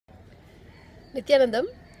Nityanandam,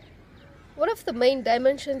 one of the main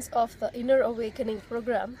dimensions of the Inner Awakening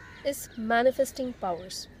program is manifesting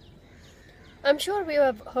powers. I'm sure we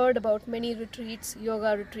have heard about many retreats,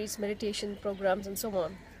 yoga retreats, meditation programs, and so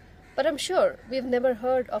on. But I'm sure we've never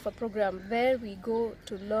heard of a program where we go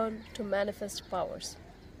to learn to manifest powers.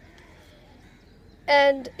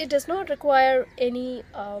 And it does not require any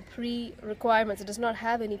pre-requirements. It does not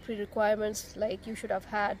have any pre-requirements like you should have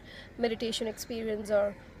had meditation experience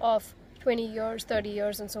or of 20 years, 30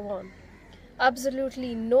 years, and so on.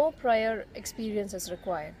 Absolutely no prior experience is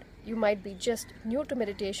required. You might be just new to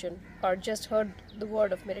meditation or just heard the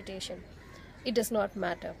word of meditation. It does not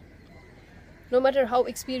matter. No matter how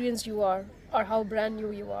experienced you are or how brand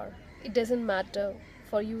new you are, it doesn't matter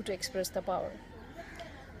for you to express the power.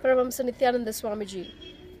 Paramahamsa Nityananda Swamiji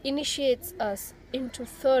initiates us into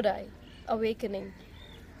third eye awakening,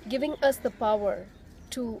 giving us the power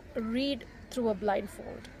to read through a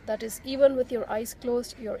blindfold. That is, even with your eyes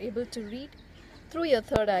closed, you're able to read through your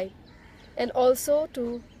third eye, and also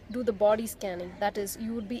to do the body scanning. That is,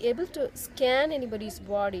 you would be able to scan anybody's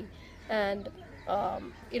body and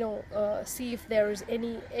see if there is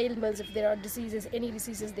any ailments, if there are diseases, any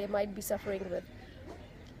diseases they might be suffering with.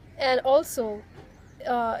 And also,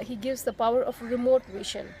 he gives the power of remote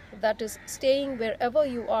vision. That is, staying wherever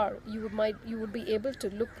you are, you would be able to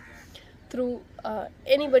look through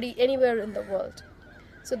anybody anywhere in the world.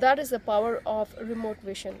 So that is the power of remote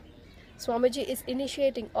vision. Swamiji is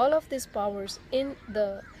initiating all of these powers in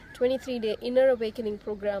the 23-day Inner Awakening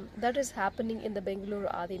program that is happening in the Bengaluru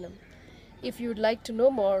Adinam. If you'd like to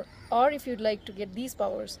know more, or if you'd like to get these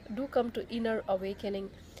powers, do come to Inner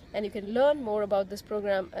Awakening, and you can learn more about this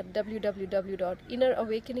program at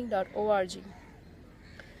www.innerawakening.org.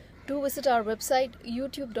 Do visit our website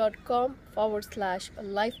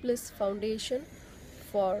youtube.com/Life Bliss Foundation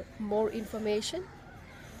for more information.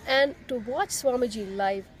 And to watch Swamiji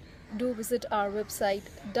live, do visit our website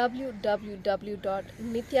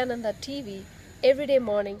www.nityananda.tv every day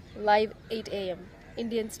morning, live 8 a.m.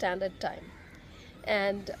 Indian Standard Time.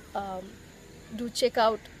 And do check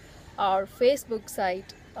out our Facebook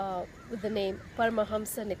site with the name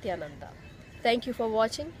Paramahamsa Nityananda. Thank you for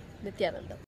watching. Nityananda.